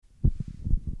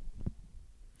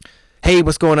Hey,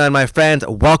 what's going on, my friends?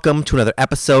 Welcome to another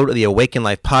episode of the Awaken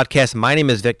Life podcast. My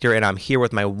name is Victor, and I'm here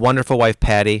with my wonderful wife,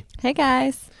 Patty. Hey,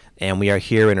 guys. And we are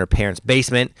here in her parents'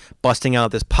 basement, busting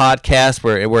out this podcast.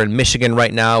 We're in Michigan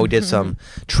right now. We did some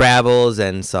travels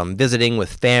and some visiting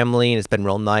with family, and it's been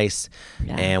real nice.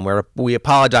 Yeah. And we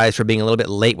apologize for being a little bit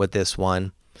late with this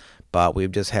one, but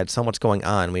we've just had so much going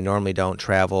on. We normally don't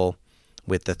travel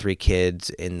with the three kids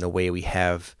in the way we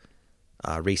have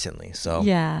recently. So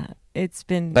yeah, it's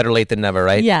been better late than never,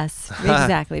 right? Yes,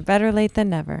 exactly. Better late than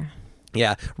never.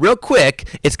 Yeah. Real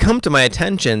quick, it's come to my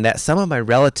attention that some of my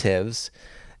relatives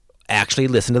actually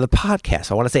listen to the podcast.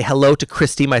 So I want to say hello to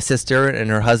Christy, my sister, and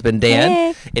her husband, Dan.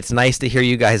 Hey. It's nice to hear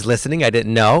you guys listening. I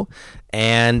didn't know.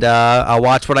 And I'll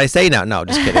watch what I say now. No,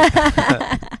 just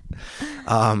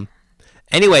kidding.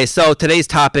 Anyway, so today's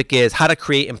topic is how to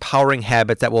create empowering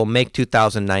habits that will make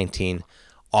 2019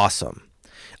 awesome.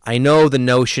 I know the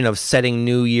notion of setting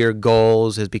New Year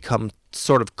goals has become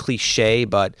sort of cliche,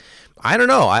 but I don't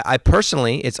know. I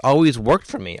personally, it's always worked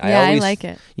for me. Yeah, I like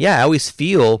it. Yeah, I always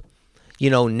feel,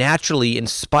 naturally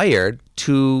inspired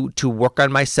to work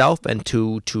on myself and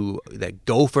to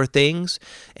go for things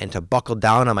and to buckle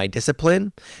down on my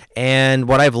discipline. And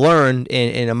what I've learned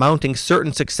in amounting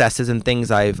certain successes and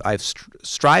things I've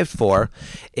strived for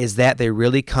is that they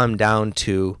really come down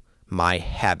to my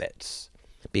habits.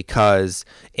 Because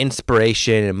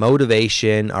inspiration and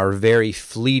motivation are very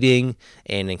fleeting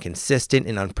and inconsistent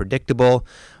and unpredictable,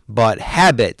 but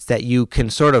habits that you can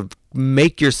sort of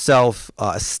make yourself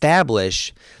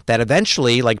establish that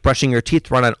eventually, like brushing your teeth,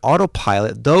 run on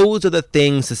autopilot, those are the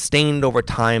things sustained over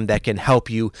time that can help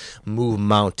you move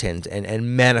mountains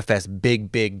and manifest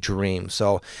big, big dreams.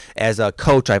 So as a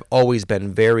coach, I've always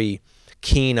been very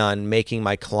keen on making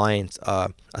my clients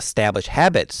establish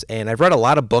habits, and I've read a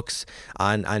lot of books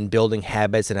on building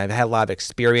habits, and I've had a lot of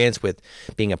experience with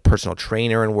being a personal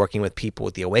trainer and working with people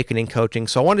with the awakening coaching.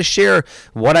 So I want to share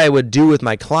what I would do with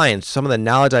my clients, some of the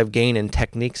knowledge I've gained and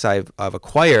techniques I've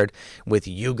acquired with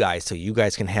you guys, so you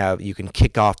guys you can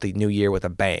kick off the new year with a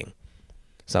bang.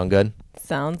 Sound good?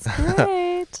 Sounds great.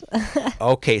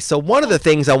 Okay, so one of the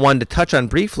things I wanted to touch on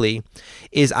briefly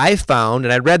is I found,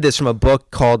 and I read this from a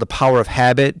book called The Power of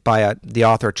Habit by the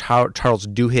author Charles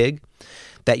Duhigg,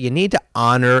 that you need to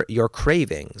honor your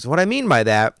cravings. What I mean by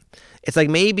that, it's like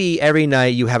maybe every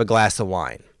night you have a glass of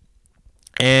wine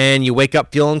and you wake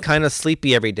up feeling kind of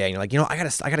sleepy every day. And you're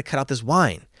like, I gotta cut out this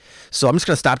wine. So I'm just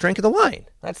going to stop drinking the wine.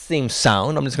 That seems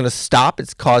sound. I'm just going to stop.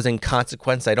 It's causing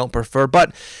consequence I don't prefer.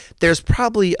 But there's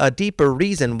probably a deeper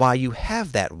reason why you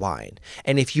have that wine.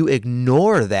 And if you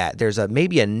ignore that, there's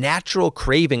maybe a natural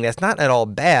craving that's not at all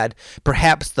bad.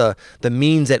 Perhaps the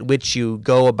means at which you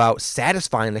go about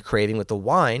satisfying the craving with the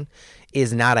wine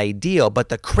is not ideal, but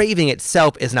the craving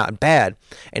itself is not bad.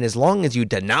 And as long as you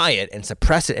deny it and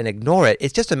suppress it and ignore it,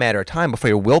 it's just a matter of time before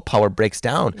your willpower breaks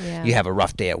down. Yeah. You have a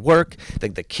rough day at work,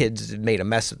 the kids made a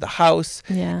mess of the house,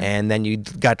 and then you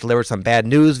got delivered some bad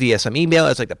news via some email.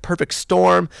 It's like the perfect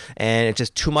storm, and it's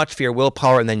just too much for your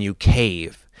willpower, and then you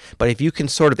cave. But if you can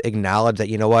sort of acknowledge that,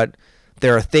 you know what,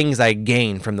 there are things I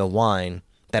gain from the wine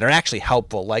that are actually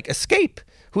helpful, like escape.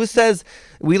 Who says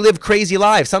we live crazy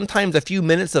lives? Sometimes a few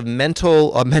minutes of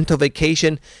mental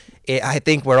vacation, I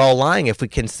think we're all lying if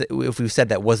we said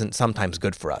that wasn't sometimes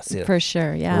good for us. For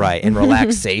sure, yeah. Right, and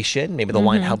relaxation. Maybe the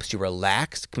wine helps you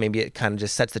relax. Maybe it kind of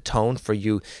just sets the tone for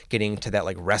you getting to that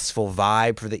like restful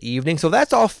vibe for the evening. So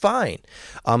that's all fine.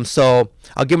 So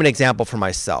I'll give an example for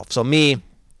myself. So me,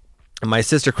 and my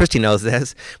sister Christy knows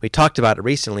this. We talked about it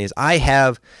recently. Is I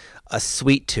have a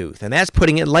sweet tooth, and that's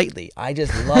putting it lightly. I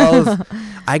just love,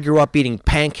 I grew up eating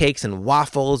pancakes and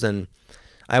waffles, and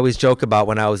I always joke about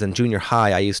when I was in junior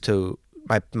high,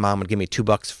 my mom would give me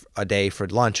 $2 a day for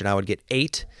lunch, and I would get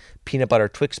 8 peanut butter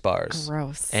Twix bars.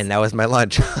 Gross. And that was my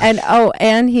lunch.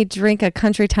 And he'd drink a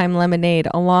Country Time lemonade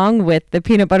along with the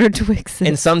peanut butter Twix.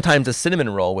 And sometimes a cinnamon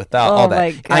roll without all that.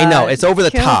 My God. I know, it's over the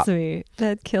top.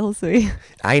 That kills me.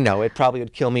 I know, it probably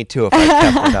would kill me too if I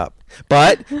kept it up.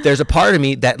 But there's a part of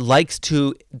me that likes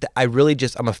to, I'm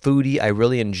a foodie. I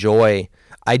really enjoy,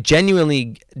 I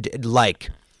genuinely like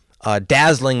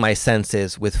dazzling my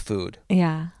senses with food.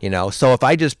 Yeah. So if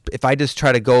I just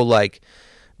try to go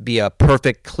be a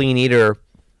perfect clean eater,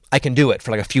 I can do it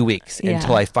for a few weeks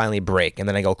until I finally break, and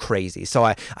then I go crazy.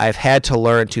 So I've had to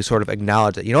learn to sort of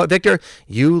acknowledge that, you know what, Victor,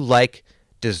 you like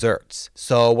desserts.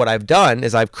 So what I've done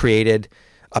is I've created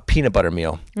a peanut butter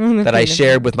meal that I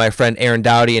shared with my friend Aaron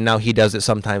Dowdy, and now he does it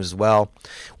sometimes as well,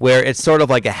 where it's sort of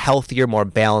like a healthier, more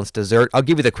balanced dessert. I'll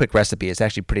give you the quick recipe. It's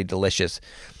actually pretty delicious.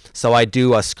 So I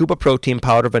do a scoop of protein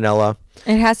powder, vanilla.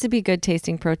 It has to be good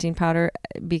tasting protein powder,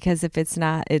 because if it's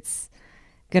not,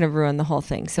 gonna ruin the whole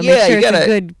thing. So Yeah, make sure you it's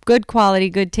gotta- a good quality,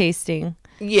 good tasting.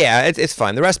 Yeah, it's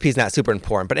fine. The recipe's not super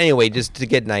important. But anyway, just to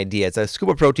get an idea, it's a scoop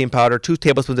of protein powder, 2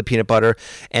 tablespoons of peanut butter,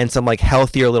 and some like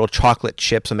healthier little chocolate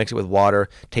chips. So mix it with water.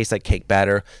 Tastes like cake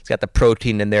batter. It's got the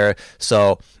protein in there.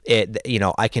 So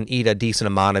I can eat a decent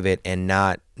amount of it and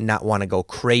not want to go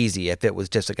crazy. If it was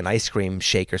just like an ice cream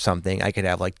shake or something, I could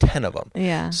have like 10 of them.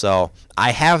 Yeah. So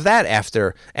I have that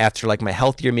after like my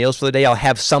healthier meals for the day. I'll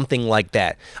have something like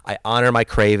that. I honor my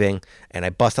craving and I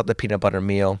bust up the peanut butter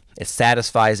meal. It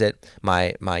satisfies it,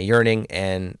 my yearning,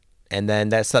 and then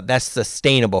that's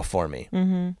sustainable for me.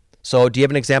 Mm-hmm. So do you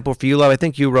have an example for you, Love? I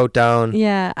think you wrote down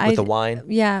with the wine.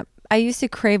 Yeah, I used to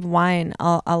crave wine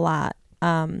a lot.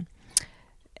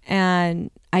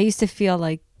 And I used to feel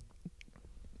like,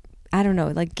 I don't know,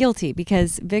 like guilty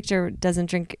because Victor doesn't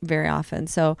drink very often.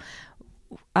 So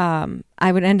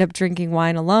I would end up drinking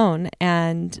wine alone.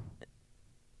 And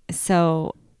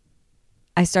so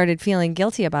I started feeling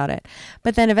guilty about it.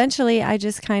 But then eventually I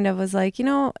just kind of was like,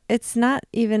 it's not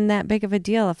even that big of a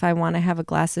deal if I want to have a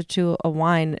glass or two of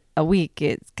wine a week,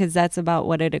 because that's about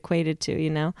what it equated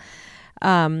to,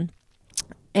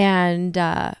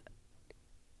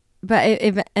 But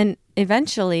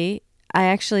eventually I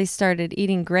actually started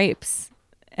eating grapes.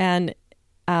 And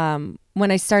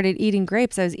when I started eating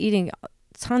grapes, I was eating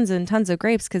tons and tons of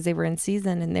grapes because they were in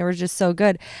season and they were just so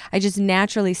good. I just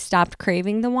naturally stopped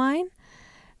craving the wine.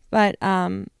 But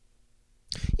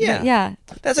yeah,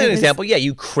 that's an example. Yeah,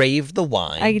 you craved the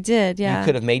wine. I did. Yeah, you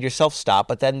could have made yourself stop,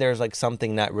 but then there's like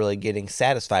something not really getting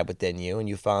satisfied within you, and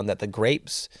you found that the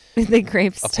grapes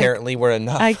apparently were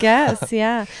enough. I guess,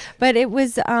 yeah. But it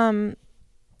was.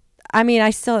 I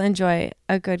still enjoy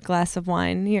a good glass of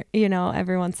wine,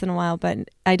 every once in a while, but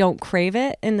I don't crave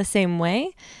it in the same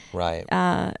way. Right.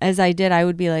 As I did, I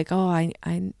would be like, oh, I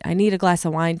need a glass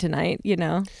of wine tonight,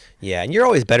 Yeah, and you're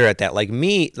always better at that. Like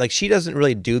me, like she doesn't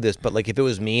really do this, but like if it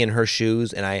was me in her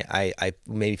shoes and I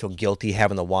maybe feel guilty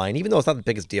having the wine, even though it's not the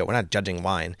biggest deal. We're not judging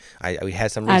wine. We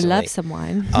had some recently. I love some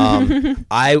wine.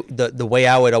 The way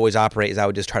I would always operate is I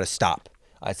would just try to stop.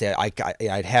 I'd say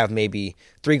I'd have maybe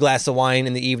 3 glasses of wine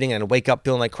in the evening and I'd wake up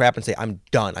feeling like crap and say, I'm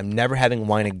done. I'm never having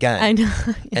wine again. I know.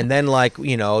 Yeah. And then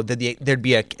there'd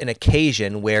be an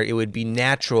occasion where it would be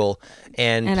natural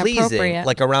and pleasing.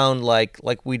 Like around like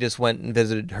we just went and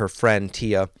visited her friend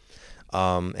Tia.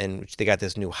 And they got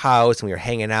this new house and we were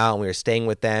hanging out and we were staying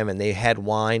with them and they had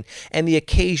wine and the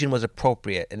occasion was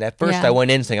appropriate. And at first I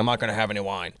went in saying, I'm not going to have any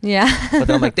wine. Yeah. But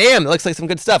then I'm like, damn, it looks like some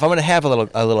good stuff. I'm going to have a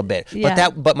little bit. Yeah.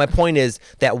 But my point is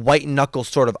that white knuckle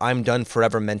sort of I'm done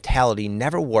forever mentality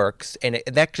never works. And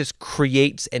that just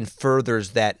creates and furthers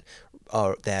that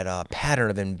pattern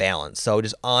of imbalance. So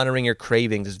just honoring your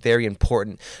cravings is very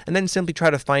important. And then simply try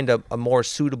to find a more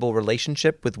suitable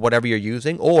relationship with whatever you're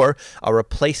using or a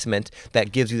replacement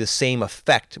that gives you the same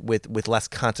effect with less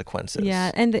consequences.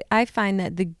 Yeah, and I find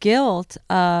that the guilt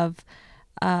of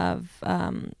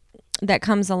that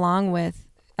comes along with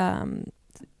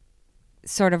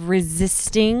sort of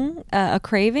resisting a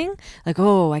craving, like,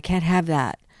 oh, I can't have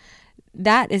that.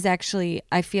 That is actually,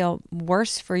 I feel,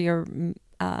 worse for your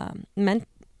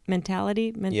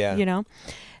mentality,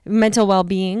 mental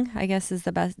well-being, I guess is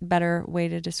the better way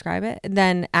to describe it,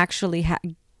 than actually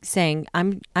saying,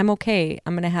 I'm okay.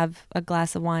 I'm going to have a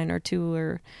glass of wine or two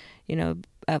or,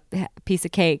 a piece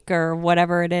of cake or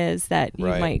whatever it is that you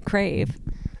might crave.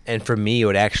 And for me, it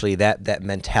would actually that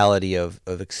mentality of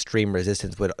extreme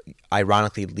resistance would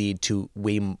ironically lead to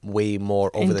way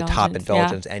more over the top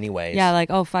indulgence, anyways. Yeah,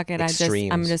 like, oh fuck it,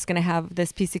 Extremes. I'm just gonna have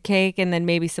this piece of cake and then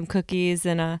maybe some cookies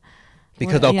and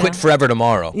because I'll quit forever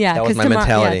tomorrow. Yeah, that was my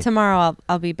mentality. Yeah, tomorrow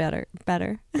I'll be better.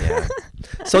 Yeah.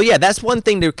 So yeah, that's one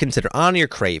thing to consider. Honor your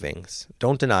cravings.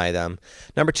 Don't deny them.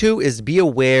 Number 2 is be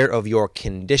aware of your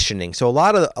conditioning. So a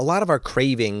lot of our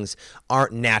cravings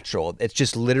aren't natural. It's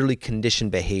just literally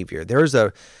conditioned behavior. There's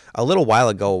a little while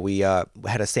ago we had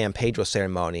a San Pedro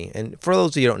ceremony, and for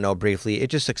those of you who don't know, briefly, it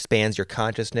just expands your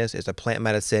consciousness. It's a plant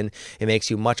medicine. It makes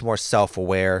you much more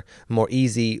self-aware, more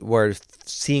easy. Where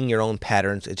seeing your own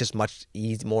patterns, it's just much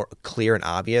more clear and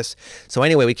obvious. So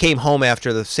anyway, we came home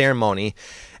after the ceremony.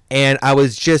 And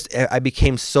I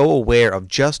became so aware of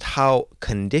just how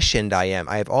conditioned I am.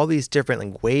 I have all these different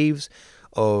like waves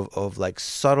of like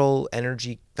subtle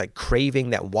energy, like craving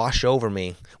that wash over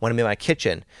me when I'm in my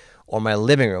kitchen or my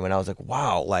living room. And I was like,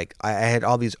 wow, like I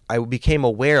became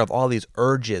aware of all these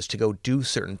urges to go do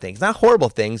certain things, not horrible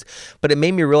things, but it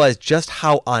made me realize just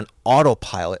how on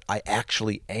autopilot I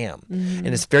actually am. Mm-hmm. And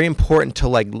it's very important to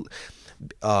like,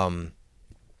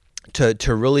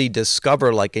 to really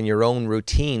discover like in your own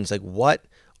routines, like what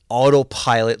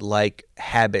autopilot like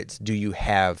habits do you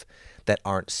have that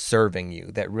aren't serving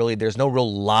you, that really there's no real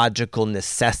logical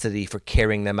necessity for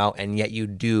carrying them out, and yet you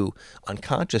do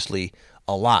unconsciously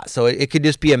a lot. So it could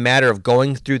just be a matter of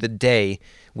going through the day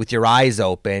with your eyes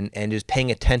open and just paying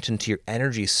attention to your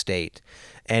energy state.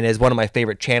 And as one of my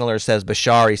favorite channelers says,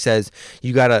 Bashar, he says,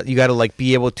 you gotta like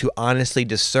be able to honestly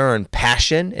discern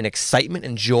passion and excitement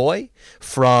and joy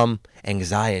from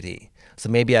anxiety. So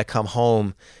maybe I come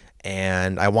home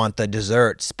and I want the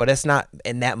desserts, but it's not,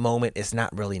 in that moment, it's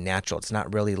not really natural. It's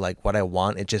not really like what I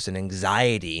want. It's just an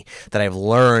anxiety that I've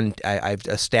learned, I've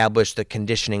established the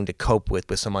conditioning to cope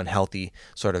with some unhealthy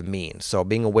sort of means. So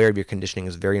being aware of your conditioning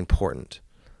is very important.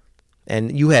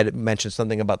 And you had mentioned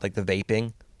something about like the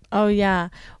vaping. Oh, yeah.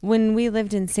 When we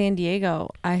lived in San Diego,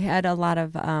 I had a lot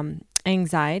of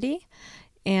anxiety.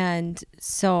 And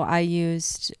so I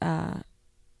used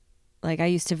I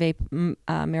used to vape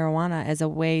marijuana as a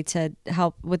way to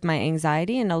help with my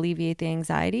anxiety and alleviate the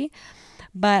anxiety.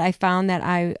 But I found that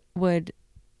I would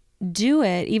do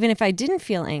it even if I didn't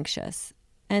feel anxious.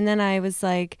 And then I was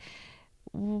like,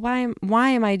 why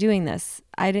am I doing this?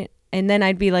 And then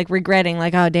I'd be like regretting,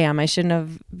 like, oh, damn, I shouldn't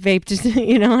have vaped.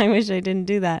 I wish I didn't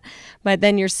do that. But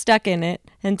then you're stuck in it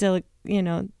until,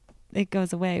 it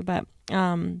goes away. But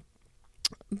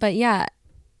yeah,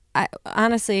 I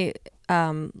honestly,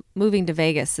 moving to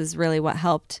Vegas is really what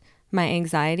helped my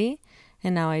anxiety.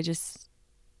 And now I just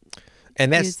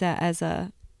use that as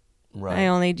right. I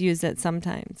only use it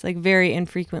sometimes, like very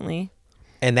infrequently.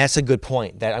 And that's a good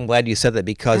point. That I'm glad you said that,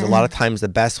 because a lot of times the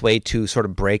best way to sort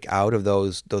of break out of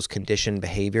those conditioned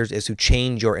behaviors is to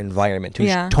change your environment.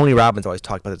 Yeah. Tony Robbins always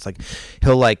talked about it. It's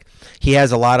like he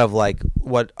has a lot of like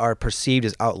what are perceived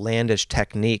as outlandish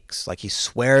techniques. Like he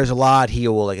swears a lot. He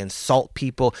will like insult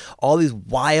people. All these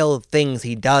wild things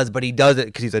he does, but he does it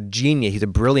because he's a genius. He's a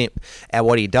brilliant at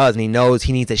what he does, and he knows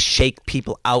he needs to shake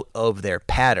people out of their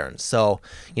patterns. So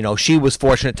she was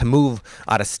fortunate to move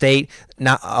out of state.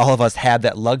 Not all of us have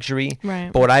that luxury.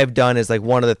 Right. But what I've done is like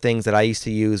one of the things that I used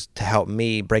to use to help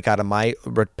me break out of my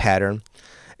pattern,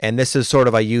 and this is sort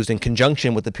of I used in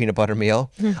conjunction with the peanut butter meal.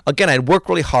 Again, I'd work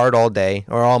really hard all day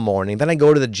or all morning. Then I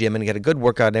go to the gym and get a good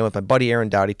workout in with my buddy Aaron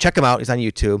Dowdy. Check him out. He's on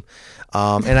YouTube.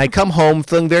 And I come home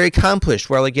feeling very accomplished,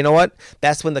 where like, you know what?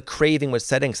 That's when the craving was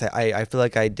setting. Cause I feel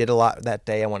like I did a lot that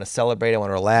day. I want to celebrate. I want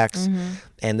to relax.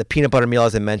 And the peanut butter meal,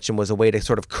 as I mentioned, was a way to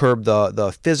sort of curb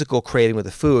the physical craving with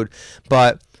the food.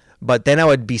 But then I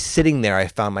would be sitting there. I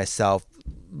found myself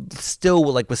still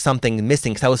like with something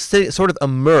missing, because I was sort of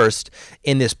immersed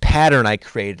in this pattern I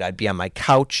created. I'd be on my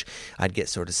couch, I'd get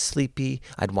sort of sleepy,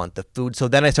 I'd want the food. So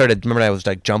then I started, remember I was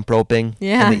like jump roping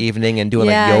in the evening and doing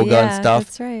like yoga and stuff.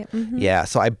 That's right. Yeah,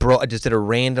 so I just did a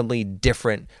randomly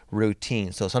different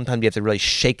routine. So sometimes you have to really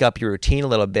shake up your routine a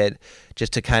little bit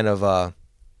just to kind of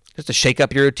just to shake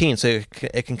up your routine, so it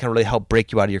can kind of really help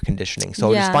break you out of your conditioning.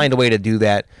 So just find a way to do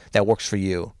that works for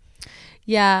you.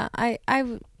 Yeah,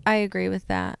 I agree with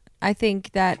that. I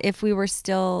think that if we were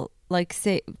still like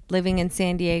say living in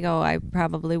San Diego, I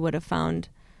probably would have found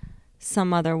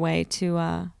some other way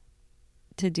to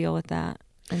deal with that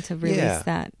and to release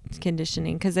that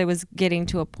conditioning, because I was getting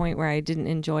to a point where I didn't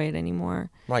enjoy it anymore.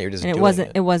 Right, you're just and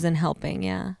doing it wasn't helping.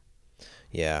 Yeah.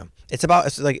 Yeah, it's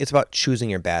about choosing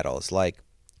your battles. Like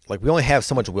we only have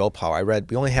so much willpower.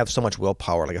 We only have so much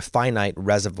willpower, like a finite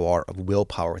reservoir of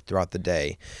willpower throughout the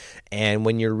day. And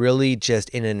when you're really just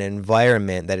in an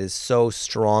environment that is so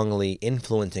strongly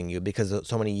influencing you because of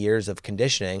so many years of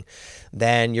conditioning,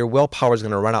 then your willpower is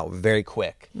going to run out very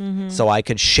quick. So I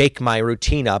could shake my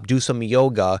routine up, do some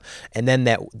yoga, and then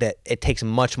that it takes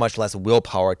much, much less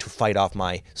willpower to fight off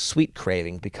my sweet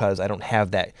craving, because I don't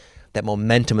have that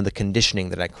momentum of the conditioning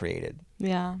that I created.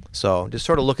 Yeah. So just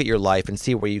sort of look at your life and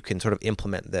see where you can sort of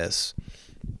implement this.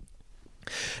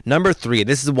 Number 3,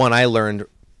 this is one I learned,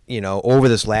 over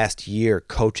this last year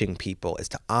coaching people, is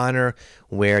to honor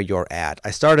where you're at. I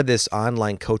started this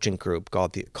online coaching group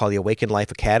called the Awakened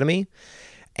Life Academy.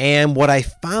 And what I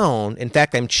found, in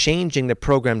fact, I'm changing the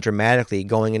program dramatically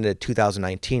going into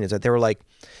 2019, is that there were like,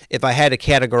 if I had to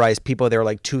categorize people, there were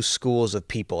like 2 schools of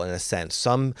people in a sense.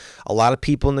 A lot of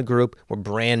people in the group were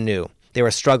brand new. They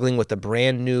were struggling with the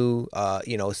brand new,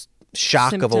 shock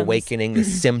symptoms. Of awakening, the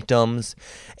symptoms,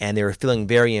 and they were feeling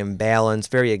very imbalanced,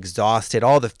 very exhausted,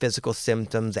 all the physical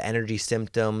symptoms, the energy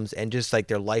symptoms, and just like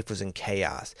their life was in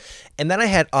chaos. And then I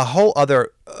had a whole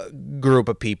other group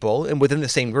of people, and within the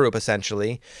same group,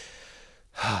 essentially.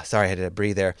 Sorry, I had to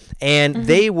breathe there. And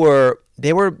they were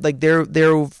like,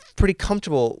 they're pretty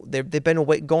comfortable. They've been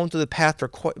going through the path for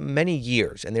quite many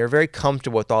years, and they were very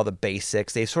comfortable with all the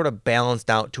basics. They sort of balanced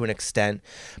out to an extent,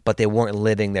 but they weren't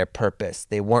living their purpose.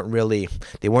 They weren't really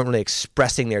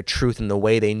expressing their truth in the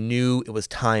way they knew it was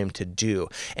time to do.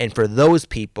 And for those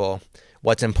people,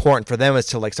 what's important for them is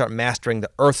to like start mastering the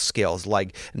earth skills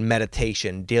like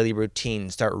meditation, daily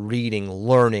routine, start reading,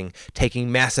 learning,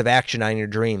 taking massive action on your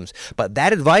dreams. But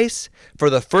that advice for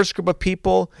the first group of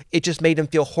people, it just made them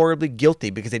feel horribly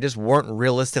guilty because they just weren't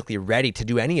realistically ready to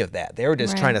do any of that. They were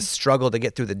just trying to struggle to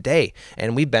get through the day.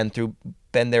 And we've been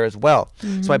there as well.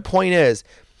 So my point is,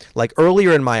 like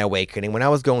earlier in my awakening, when I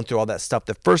was going through all that stuff,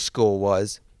 the first school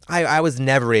was I was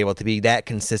never able to be that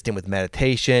consistent with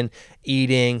meditation,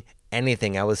 eating,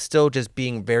 anything. I was still just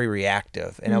being very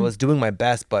reactive, and I was doing my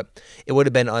best, but it would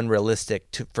have been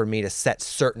unrealistic for me to set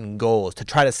certain goals, to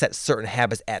try to set certain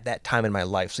habits at that time in my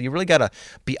life. So you really got to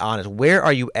be honest. Where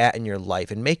are you at in your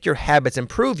life? And make your habits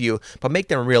improve you, but make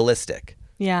them realistic.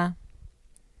 Yeah.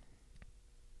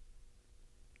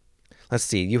 Let's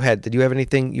see. Did you have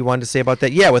anything you wanted to say about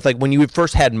that? Yeah, with like when you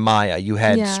first had Maya, you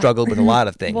had struggled with a lot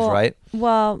of things, right?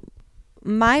 Well,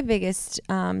 my biggest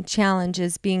challenge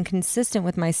is being consistent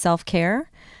with my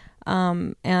self-care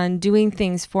and doing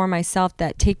things for myself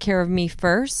that take care of me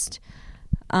first.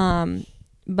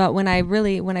 But when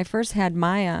I first had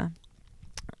Maya,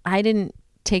 I didn't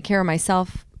take care of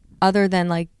myself other than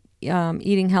like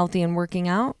eating healthy and working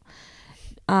out.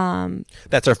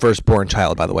 That's our firstborn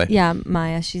child, by the way. Yeah,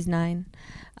 Maya, she's 9.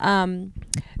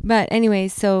 But anyway,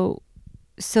 so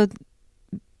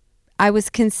I was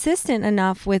consistent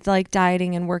enough with like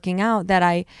dieting and working out that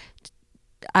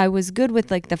I was good with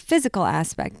like the physical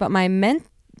aspect, but the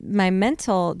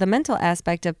mental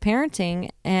aspect of parenting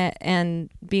and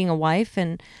being a wife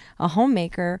and a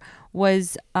homemaker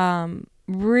was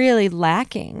really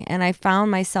lacking. And I found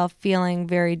myself feeling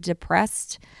very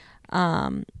depressed,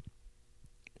 kind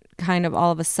of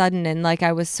all of a sudden. And like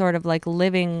I was sort of like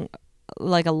living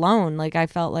like alone. Like I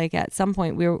felt like at some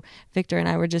point Victor and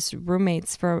I were just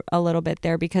roommates for a little bit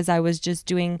there because I was just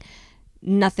doing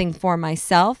nothing for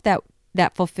myself that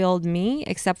fulfilled me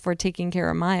except for taking care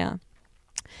of Maya.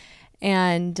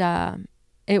 And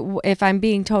if I'm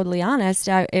being totally honest,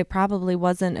 it probably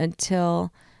wasn't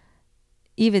until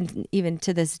even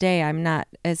to this day, I'm not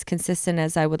as consistent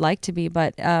as I would like to be,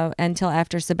 but until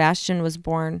after Sebastian was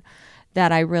born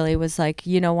that I really was like,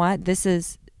 you know what, this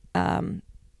is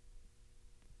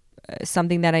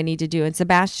something that I need to do. And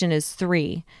Sebastian is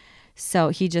 3. So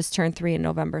he just turned 3 in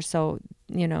November. So,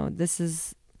 you know, this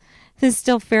is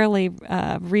still fairly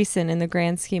recent in the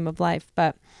grand scheme of life.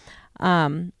 But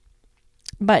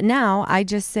now I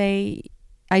just say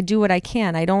I do what I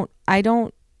can. I don't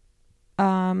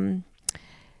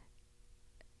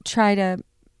try to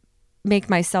make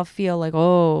myself feel like,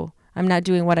 oh, I'm not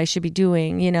doing what I should be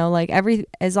doing. You know, like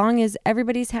as long as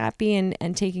everybody's happy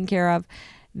and taken care of,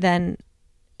 then,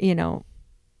 you know,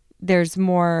 there's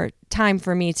more time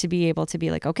for me to be able to be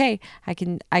like, okay, I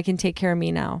can take care of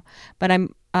me now. But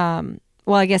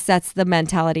well, I guess that's the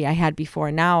mentality I had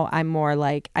before. Now I'm more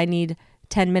like, I need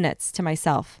 10 minutes to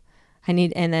myself.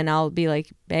 And then I'll be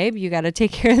like, babe, you got to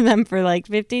take care of them for like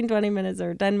 15, 20 minutes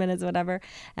or 10 minutes, whatever.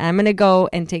 And I'm going to go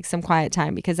and take some quiet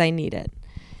time because I need it,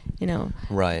 you know?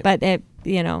 Right. But it,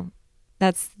 you know,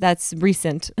 that's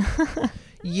recent.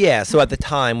 Yeah, so at the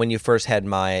time when you first had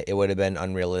Maya, it would have been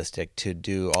unrealistic to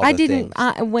do all the things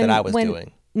that I was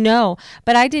doing. No,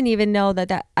 but I didn't even know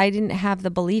that I didn't have the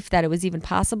belief that it was even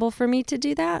possible for me to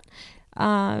do that.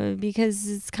 Because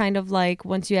it's kind of like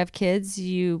once you have kids,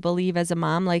 you believe as a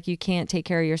mom, like you can't take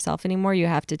care of yourself anymore. You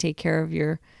have to take care of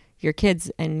your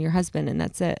kids and your husband, and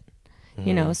that's it. Mm-hmm.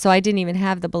 You know, so I didn't even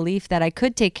have the belief that I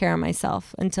could take care of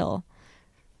myself until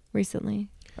recently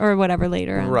or whatever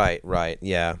later on. Right,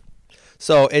 yeah.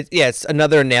 So it's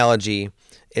another analogy.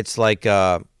 It's like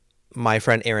my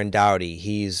friend Aaron Dowdy.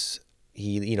 He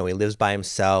lives by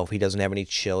himself. He doesn't have any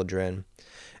children,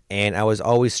 and I was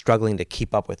always struggling to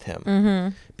keep up with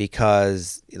him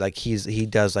because like he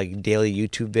does like daily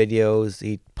YouTube videos.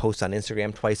 He posts on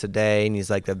Instagram twice a day, and he's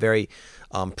like a very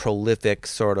prolific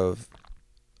sort of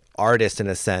artist in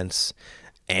a sense.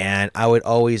 And I would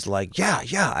always like, yeah.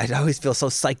 I'd always feel so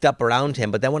psyched up around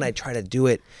him. But then when I try to do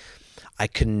it, I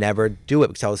could never do it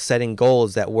because I was setting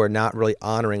goals that were not really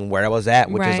honoring where I was at,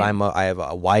 which is I have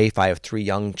a wife, I have 3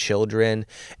 young children,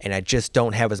 and I just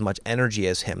don't have as much energy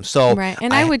as him. So right,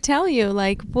 and I would tell you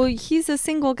like, well, he's a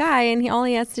single guy, and all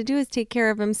he has to do is take care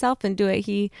of himself and do what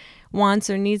he wants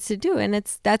or needs to do, and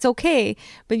that's okay.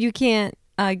 But you can't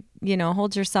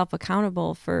holds yourself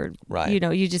accountable for, Right.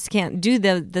 you just can't do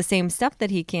the same stuff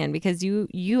that he can, because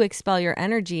you expel your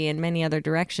energy in many other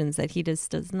directions that he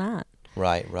just does not.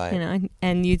 Right.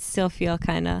 And you'd still feel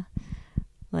kind of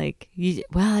like, maybe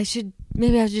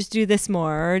I'll just do this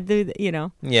more,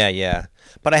 or Yeah.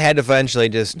 But I had to eventually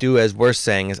just do, as we're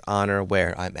saying, is honor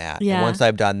where I'm at. Yeah. And once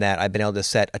I've done that, I've been able to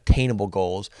set attainable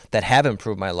goals that have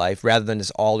improved my life rather than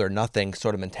this all or nothing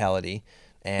sort of mentality.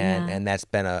 And that's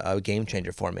been a game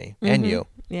changer for me and you.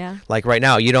 Yeah. Like right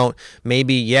now, you'd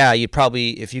probably,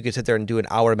 if you could sit there and do an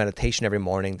hour of meditation every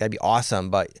morning, that'd be awesome,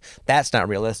 but that's not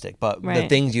realistic. But the Right.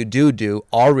 things you do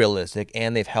are realistic,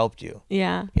 and they've helped you,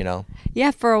 Yeah. Yeah,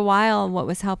 for a while, what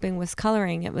was helping was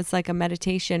coloring. It was like a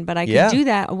meditation, but I could do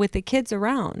that with the kids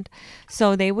around.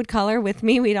 So they would color with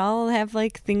me. We'd all have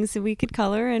like things that we could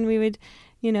color, and we would,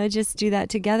 just do that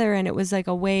together. And it was like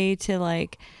a way to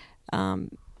like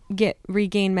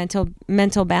regain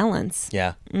mental balance.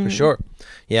 Yeah, for sure.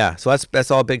 Yeah, so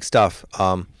that's all big stuff.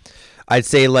 I'd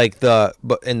say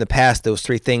but in the past, those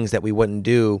three things that we wouldn't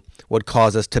do would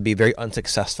cause us to be very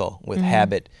unsuccessful with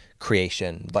habit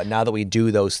creation. But now that we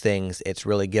do those things, it's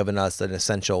really given us an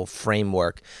essential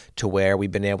framework to where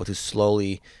we've been able to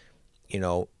slowly,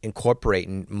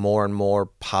 incorporate more and more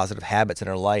positive habits in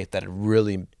our life that have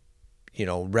really,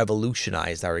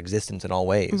 revolutionized our existence in all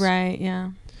ways. Right.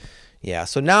 Yeah. Yeah,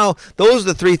 so now those are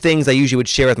the three things I usually would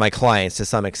share with my clients to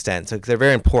some extent, so they're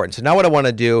very important. So now what I want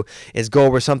to do is go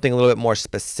over something a little bit more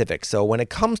specific. So when it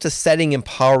comes to setting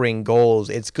empowering goals,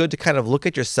 it's good to kind of look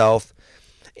at yourself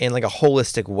in like a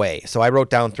holistic way. So I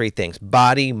wrote down three things: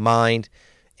 body, mind,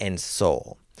 and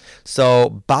soul. So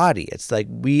body, it's like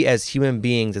we as human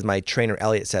beings, as my trainer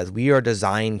Elliot says, we are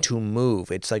designed to move.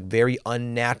 It's like very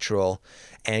unnatural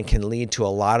and can lead to a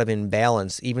lot of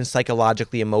imbalance, even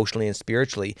psychologically, emotionally, and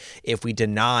spiritually, if we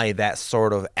deny that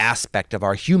sort of aspect of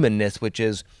our humanness, which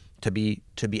is to be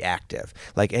active.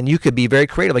 Like, and you could be very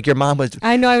creative. Like your mom was.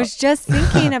 I know. I was just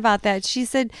thinking about that. She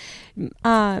said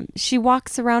she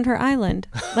walks around her island,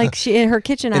 like in her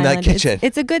kitchen in island. That kitchen.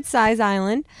 It's a good size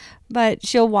island, but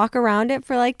she'll walk around it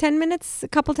for like 10 minutes a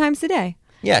couple times a day.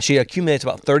 Yeah, she accumulates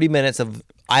about 30 minutes of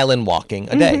island walking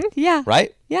a day. Yeah.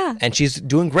 Right? Yeah. And she's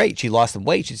doing great. She lost some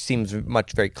weight. She seems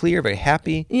very clear, very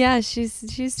happy. Yeah, she's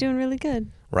doing really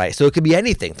good. Right. So it could be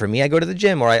anything. For me, I go to the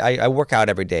gym, or I work out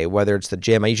every day, whether it's the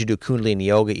gym. I usually do Kundalini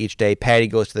yoga each day. Patty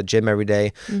goes to the gym every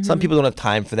day. Some people don't have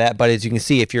time for that. But as you can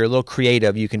see, if you're a little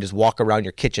creative, you can just walk around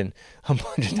your kitchen a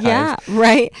bunch of times. Yeah,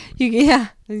 right. You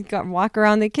got walk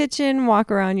around the kitchen,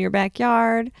 walk around your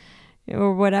backyard,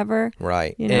 or whatever.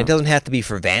 Right. And it doesn't have to be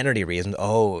for vanity reasons.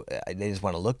 Oh, they just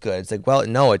want to look good. It's like, well,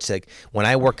 no, it's like when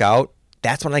I work out,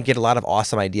 that's when I get a lot of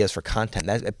awesome ideas for content.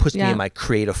 It puts me in my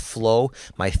creative flow.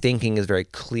 My thinking is very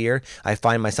clear. I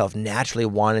find myself naturally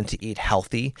wanting to eat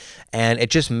healthy. And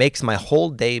it just makes my whole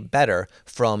day better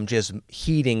from just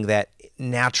heeding that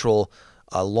natural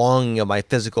longing of my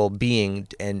physical being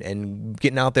and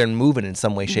getting out there and moving in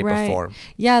some way, shape, or form.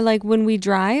 Yeah, like when we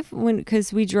drive,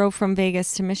 because we drove from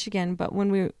Vegas to Michigan, but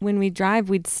when we drive,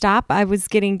 we'd stop. I was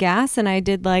getting gas and I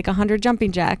did like 100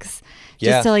 jumping jacks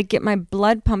just to like get my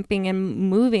blood pumping and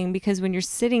moving, because when you're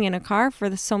sitting in a car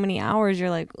for so many hours, you're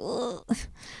like, ugh.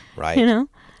 Right.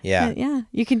 Yeah. Yeah.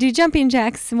 You can do jumping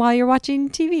jacks while you're watching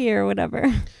TV or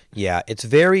whatever. Yeah, it's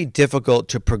very difficult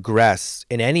to progress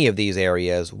in any of these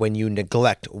areas when you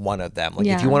neglect one of them. Like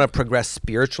if you want to progress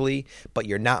spiritually, but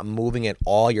you're not moving at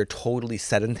all, you're totally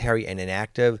sedentary and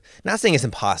inactive. Not saying it's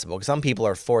impossible, because some people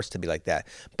are forced to be like that,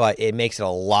 but it makes it a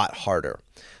lot harder.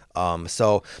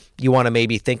 So you want to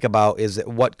maybe think about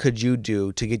what could you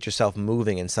do to get yourself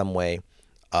moving in some way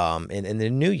in the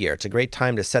new year. It's a great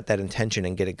time to set that intention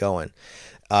and get it going.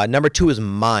 Number 2 is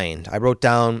mind. I wrote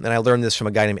down, and I learned this from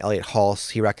a guy named Elliot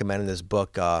Hulse. He recommended this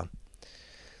book,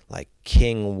 like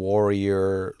King,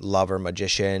 Warrior, Lover,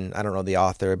 Magician. I don't know the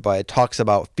author, but it talks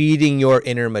about feeding your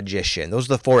inner magician. Those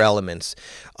are the 4 elements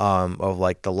of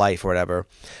like the life or whatever.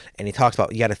 And he talks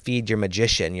about you got to feed your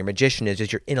magician. Your magician is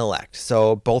just your intellect.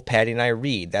 So both Patty and I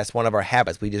read. That's one of our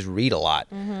habits. We just read a lot,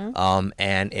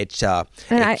 and it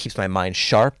keeps my mind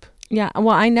sharp. Yeah.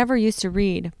 Well, I never used to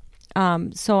read.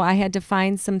 So I had to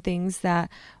find some things that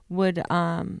would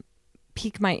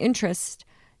pique my interest,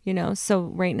 So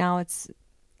right now it's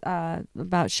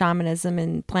about shamanism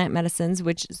and plant medicines,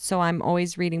 so I'm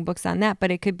always reading books on that.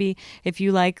 But it could be, if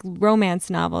you like romance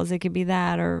novels, it could be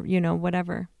that, or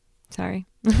whatever. Sorry.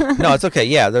 No, it's okay.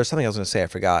 Yeah, there's something I was going to say. I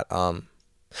forgot.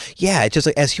 Yeah, it's just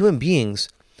like as human beings,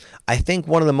 I think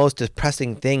one of the most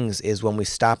depressing things is when we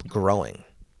stop growing.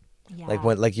 Yeah.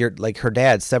 Like her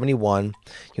dad's 71.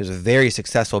 He was a very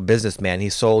successful businessman. He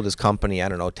sold his company, I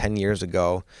don't know, 10 years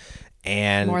ago.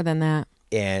 And more than that.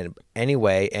 And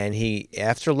anyway, and he,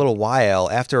 after a little while,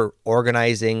 after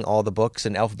organizing all the books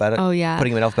in alphabetical,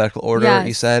 putting them in alphabetical order,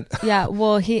 you said? Yeah.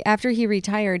 Well, after he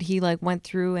retired, he like went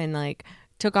through and like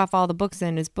took off all the books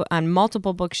in his on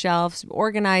multiple bookshelves,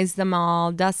 organized them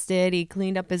all, dusted. He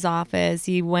cleaned up his office.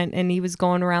 He went and he was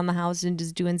going around the house and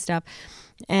just doing stuff.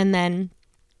 And then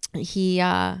he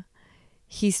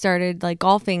started like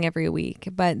golfing every week,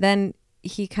 but then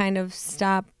he kind of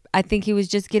stopped. I think he was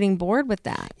just getting bored with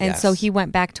that. And so he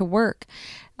went back to work,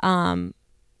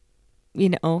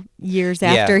 years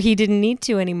after he didn't need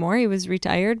to anymore. He was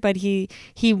retired, but he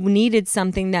needed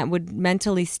something that would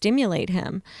mentally stimulate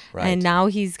him. Right. And now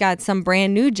he's got some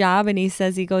brand new job, and he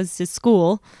says he goes to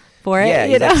school for it. Yeah,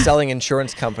 he's like selling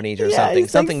insurance companies or something.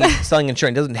 Selling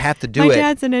insurance. Doesn't have to do My it. My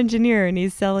dad's an engineer, and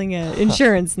he's selling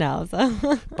insurance now.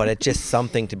 So. But it's just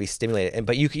something to be stimulated.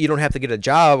 But you don't have to get a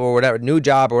job or whatever, new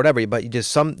job or whatever. But you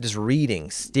just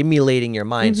reading, stimulating your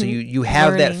mind, so you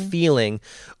have that feeling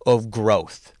of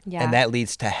growth, and that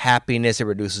leads to happiness. It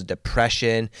reduces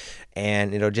depression,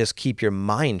 and it'll just keep your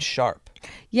mind sharp.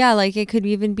 Yeah, like it could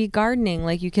even be gardening.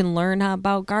 Like you can learn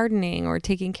about gardening or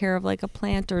taking care of like a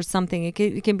plant or something.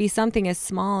 It can be something as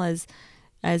small as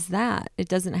that. It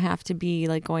doesn't have to be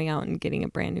like going out and getting a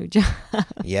brand new job.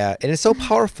 Yeah, and it's so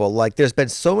powerful. Like there's been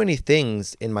so many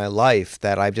things in my life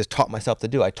that I've just taught myself to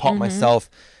do. I taught myself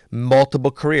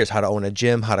multiple careers: how to own a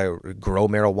gym, how to grow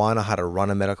marijuana, how to run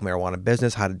a medical marijuana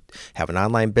business, how to have an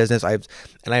online business. I've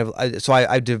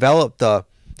developed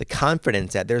the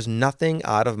confidence that there's nothing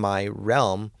out of my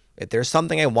realm. If there's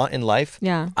something I want in life,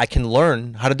 I can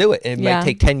learn how to do it. And it might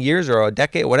take 10 years or a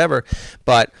decade or whatever.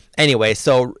 But anyway,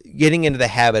 so getting into the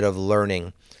habit of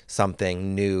learning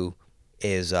something new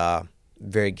is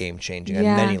very game-changing at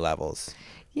many levels.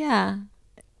 Yeah.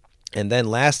 And then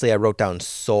lastly, I wrote down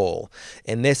soul.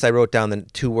 In this, I wrote down the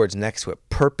two words next to it: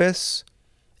 purpose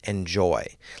and joy.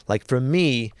 Like for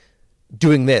me,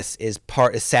 doing this is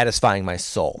satisfying my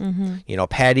soul.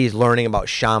 Patty's learning about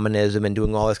shamanism and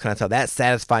doing all this kind of stuff. That's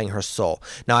satisfying her soul.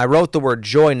 Now, I wrote the word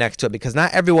joy next to it because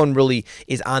not everyone really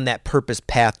is on that purpose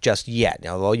path just yet.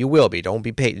 Although you will be. Don't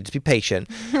be patient. Just be patient.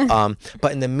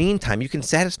 But in the meantime, you can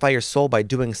satisfy your soul by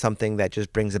doing something that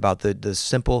just brings about the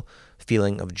simple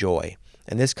feeling of joy.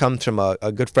 And this comes from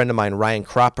a good friend of mine, Ryan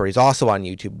Cropper. He's also on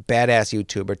YouTube, badass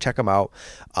YouTuber. Check him out.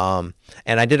 And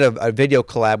I did a video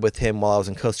collab with him while I was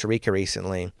in Costa Rica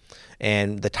recently.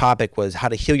 And the topic was how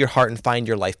to heal your heart and find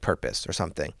your life purpose or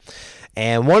something.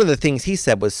 And one of the things he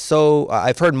said was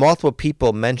I've heard multiple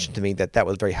people mention to me that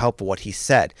was very helpful, what he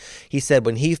said. He said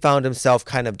when he found himself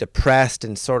kind of depressed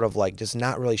and sort of like just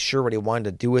not really sure what he wanted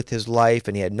to do with his life,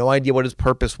 and he had no idea what his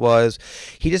purpose was,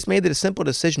 he just made the simple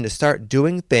decision to start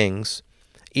doing things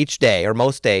each day or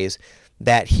most days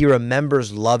that he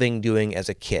remembers loving doing as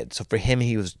a kid. So for him,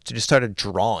 he just started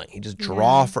drawing. He just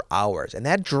draw for hours, and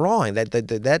that drawing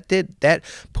that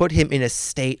put him in a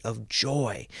state of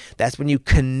joy. That's when you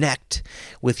connect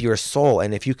with your soul,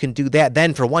 and if you can do that,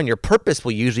 then for one, your purpose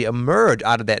will usually emerge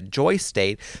out of that joy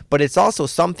state. But it's also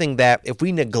something that if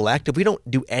we neglect, if we don't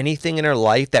do anything in our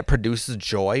life that produces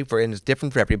joy, and it's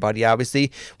different for everybody,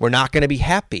 obviously, we're not going to be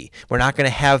happy. We're not going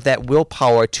to have that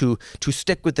willpower to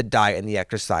stick with the diet and the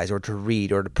exercise, or to read,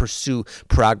 or to pursue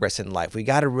progress in life. We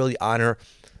got to really honor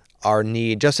our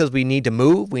need. Just as we need to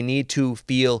move, we need to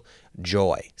feel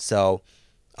joy. So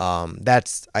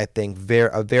that's, I think,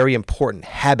 a very important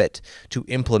habit to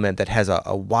implement that has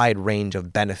a wide range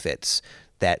of benefits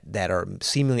that are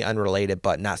seemingly unrelated,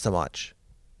 but not so much.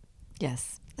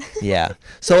 Yes. Yeah.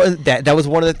 So that was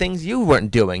one of the things you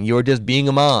weren't doing. You were just being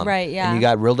a mom. Right, yeah. And you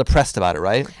got real depressed about it,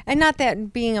 right? And not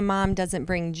that being a mom doesn't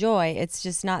bring joy. It's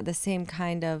just not the same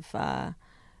kind of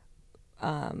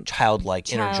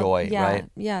childlike inner joy, right?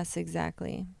 Yes,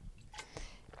 exactly.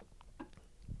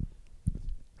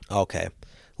 Okay.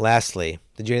 Lastly,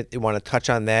 did you want to touch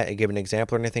on that and give an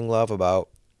example or anything, love, about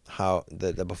how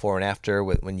the before and after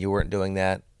when you weren't doing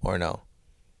that, or no?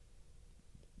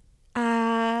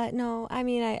 No, I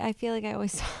mean, I feel like I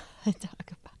always talk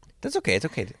about it. That's okay. It's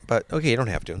okay. But okay, you don't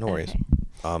have to. No worries.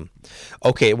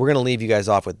 Okay, we're going to leave you guys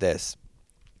off with this.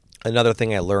 Another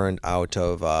thing I learned out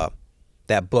of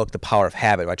that book, The Power of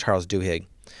Habit by Charles Duhigg,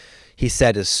 he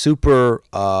said is super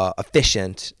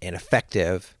efficient and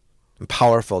effective and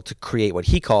powerful to create what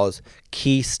he calls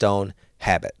keystone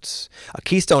habits. A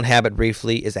keystone habit,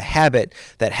 briefly, is a habit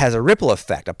that has a ripple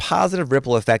effect, a positive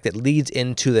ripple effect that leads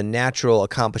into the natural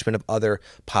accomplishment of other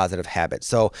positive habits.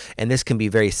 So, and this can be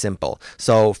very simple.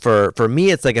 So for me,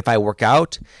 it's like if I work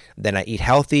out, then I eat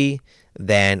healthy,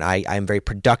 then I'm very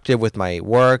productive with my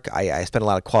work. I spend a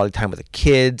lot of quality time with the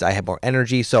kids. I have more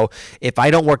energy. So if I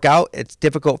don't work out, it's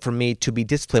difficult for me to be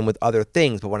disciplined with other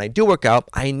things. But when I do work out,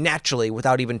 I naturally,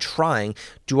 without even trying,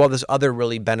 do all this other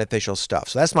really beneficial stuff.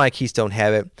 So that's my keystone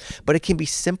habit. But it can be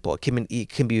simple. It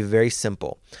can be very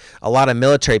simple. A lot of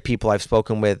military people I've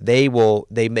spoken with, they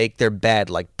make their bed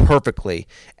like perfectly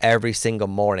every single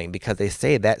morning because they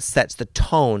say that sets the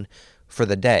tone for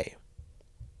the day.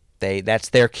 That's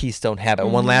their keystone habit.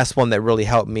 One last one that really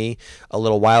helped me a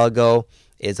little while ago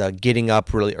is getting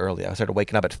up really early. I started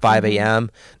waking up at 5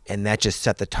 a.m. and that just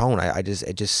set the tone.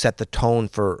 It just set the tone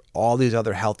for all these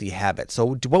other healthy habits.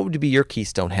 So what would be your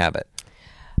keystone habit?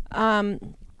 Well,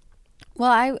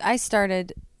 I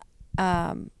started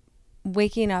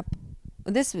waking up.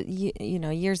 This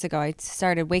years ago. I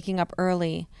started waking up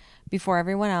early before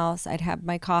everyone else. I'd have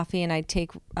my coffee and I'd take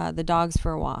the dogs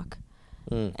for a walk.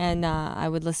 And I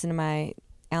would listen to my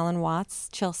Alan Watts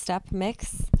Chill Step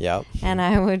mix. Yep. And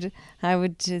I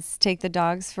would just take the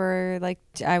dogs for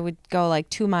I would go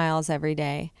 2 miles every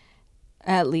day,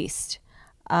 at least.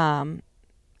 And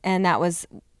that was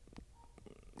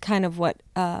kind of what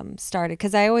started,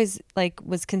 because I always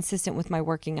was consistent with my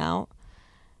working out.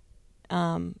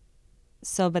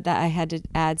 But that I had to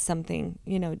add something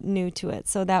new to it.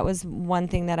 So that was one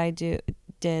thing that I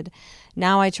did.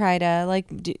 Now I try to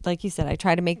like you said, I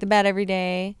try to make the bed every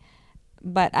day,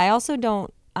 but I also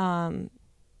don't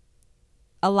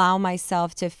allow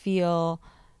myself to feel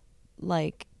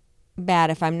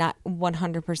bad if I'm not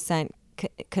 100%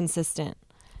 consistent.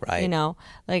 Right.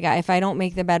 If I don't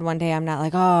make the bed one day, I'm not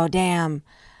like, oh damn,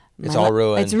 it's all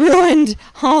ruined. It's ruined.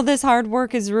 All this hard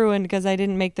work is ruined because I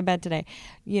didn't make the bed today.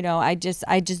 I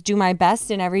just do my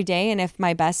best in every day, and if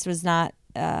my best was not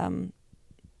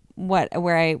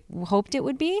where I hoped it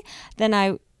would be, then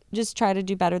I just try to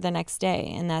do better the next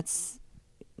day. And that's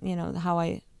how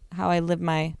I live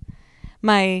my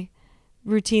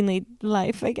routinely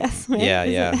life, I guess. Right?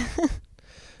 Yeah.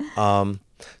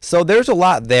 So there's a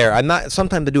lot there. I'm not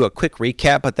sometimes to do a quick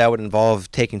recap, but that would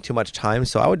involve taking too much time.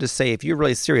 So I would just say, if you're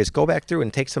really serious, go back through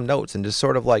and take some notes and just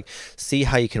sort of see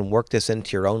how you can work this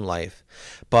into your own life.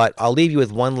 But I'll leave you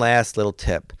with one last little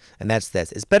tip, and that's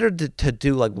this. It's better to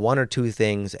do one or two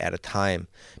things at a time,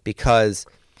 because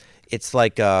it's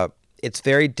it's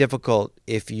very difficult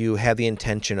if you have the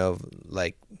intention of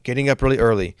getting up really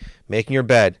early, making your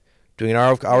bed, doing an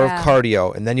hour of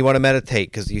cardio, and then you want to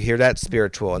meditate because you hear that's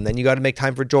spiritual, and then you got to make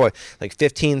time for joy.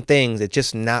 15 things. It's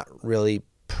just not really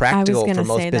practical for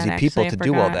most busy people to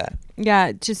do all that.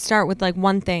 Yeah, just start with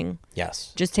one thing.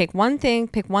 Yes. Just take one thing,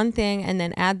 pick one thing, and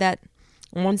then add that.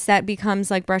 Once that becomes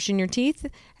brushing your teeth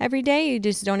every day, you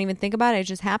just don't even think about it. It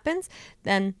just happens.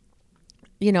 Then,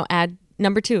 add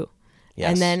number 2.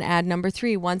 Yes. And then add number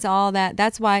 3. Once all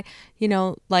that's why,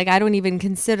 I don't even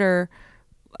consider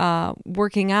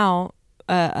working out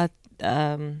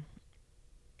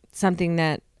something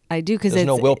that I do, because there's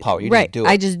no willpower. You just do it.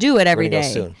 I just do it every day.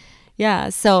 Soon. Yeah.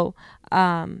 So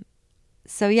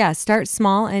start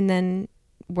small and then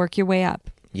work your way up.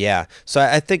 Yeah. So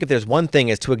I think if there's one thing,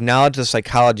 is to acknowledge the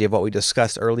psychology of what we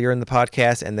discussed earlier in the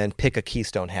podcast, and then pick a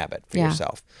keystone habit for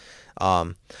yourself.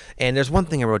 And there's one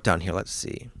thing I wrote down here. Let's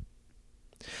see.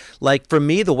 For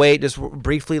me, the way, just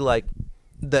briefly,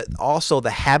 also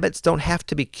the habits don't have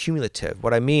to be cumulative.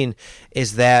 What I mean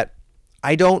is that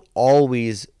I don't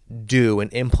always do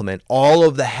and implement all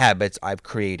of the habits I've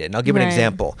created. And I'll give an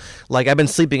example. I've been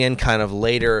sleeping in kind of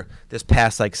later this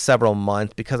past several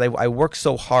months because I worked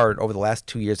so hard over the last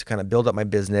 2 years to kind of build up my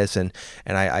business, and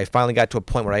I finally got to a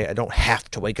point where I don't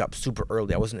have to wake up super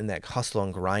early. I wasn't in that hustle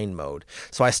and grind mode.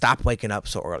 So I stopped waking up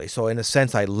so early. So in a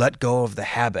sense, I let go of the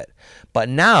habit. But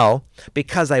now,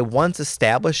 because I once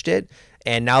established it,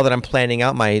 and now that I'm planning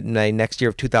out my next year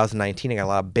of 2019, I got a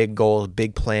lot of big goals,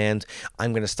 big plans.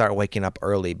 I'm going to start waking up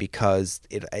early because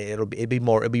it'll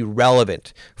be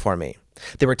relevant for me.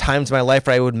 There were times in my life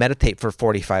where I would meditate for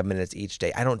 45 minutes each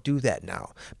day. I don't do that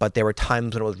now, but there were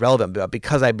times when it was relevant. But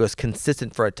because I was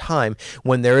consistent for a time,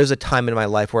 when there is a time in my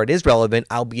life where it is relevant,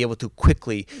 I'll be able to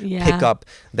quickly pick up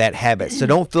that habit. So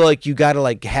don't feel like you got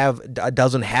to have a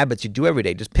dozen habits you do every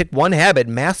day. Just pick one habit,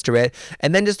 master it,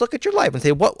 and then just look at your life and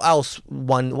say, what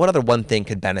other one thing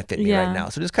could benefit me right now?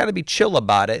 So just kind of be chill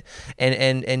about it,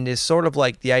 and just sort of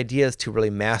the idea is to really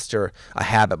master a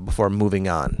habit before moving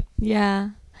on. Yeah.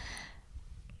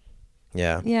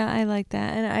 Yeah. Yeah, I like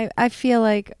that. And I feel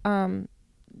I don't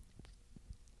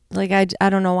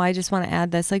know why, I just want to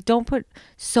add this. Don't put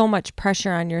so much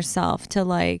pressure on yourself to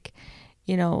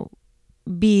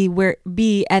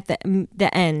be at the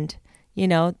end.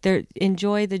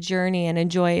 enjoy the journey and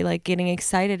enjoy like getting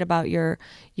excited about your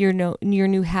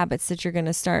new habits that you're going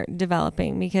to start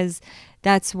developing, because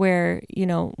that's where,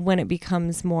 when it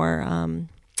becomes more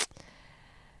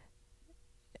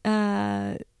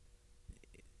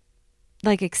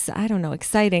I don't know,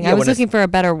 exciting. Yeah, I was looking for a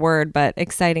better word, but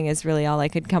exciting is really all I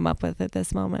could come up with at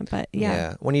this moment. But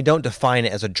yeah. When you don't define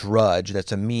it as a drudge,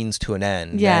 that's a means to an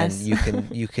end. Yes. Then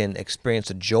you can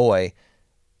experience a joy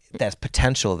that's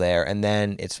potential there, and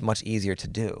then it's much easier to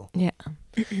do. Yeah.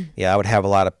 Yeah, I would have a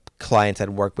lot of clients I'd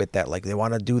work with that like they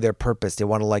want to do their purpose, they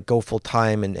want to like go full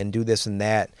time and do this and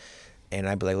that, and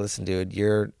I'd be like, listen, dude,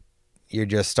 you're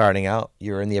just starting out.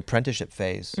 You're in the apprenticeship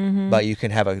phase, but you can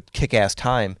have a kick-ass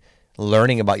time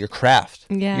learning about your craft.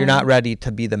 Yeah. You're not ready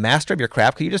to be the master of your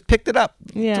craft because you just picked it up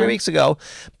 3 weeks ago,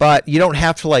 but you don't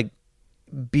have to like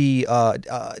be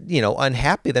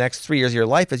unhappy the next 3 years of your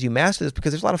life as you master this,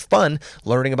 because there's a lot of fun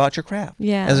learning about your craft.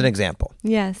 Yeah. As an example.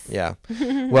 Yes. Yeah.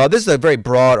 Well, this is a very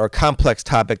broad or complex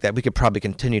topic that we could probably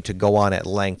continue to go on at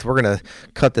length. We're going to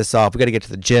cut this off. We got to get to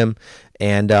the gym.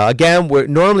 And again,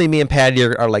 normally me and Patty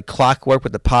are like clockwork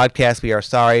with the podcast. We are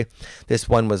sorry this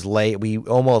one was late. We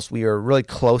were really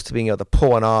close to being able to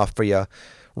pull one off for you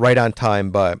right on time,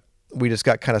 but we just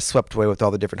got kind of swept away with all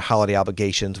the different holiday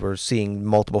obligations. We're seeing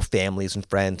multiple families and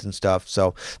friends and stuff.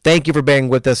 So thank you for bearing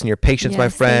with us and your patience, my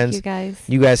friends. Thank you guys.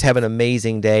 You guys have an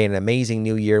amazing day and an amazing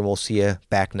new year, and we'll see you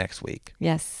back next week.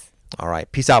 Yes. All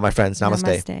right. Peace out, my friends. Namaste.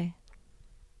 Namaste.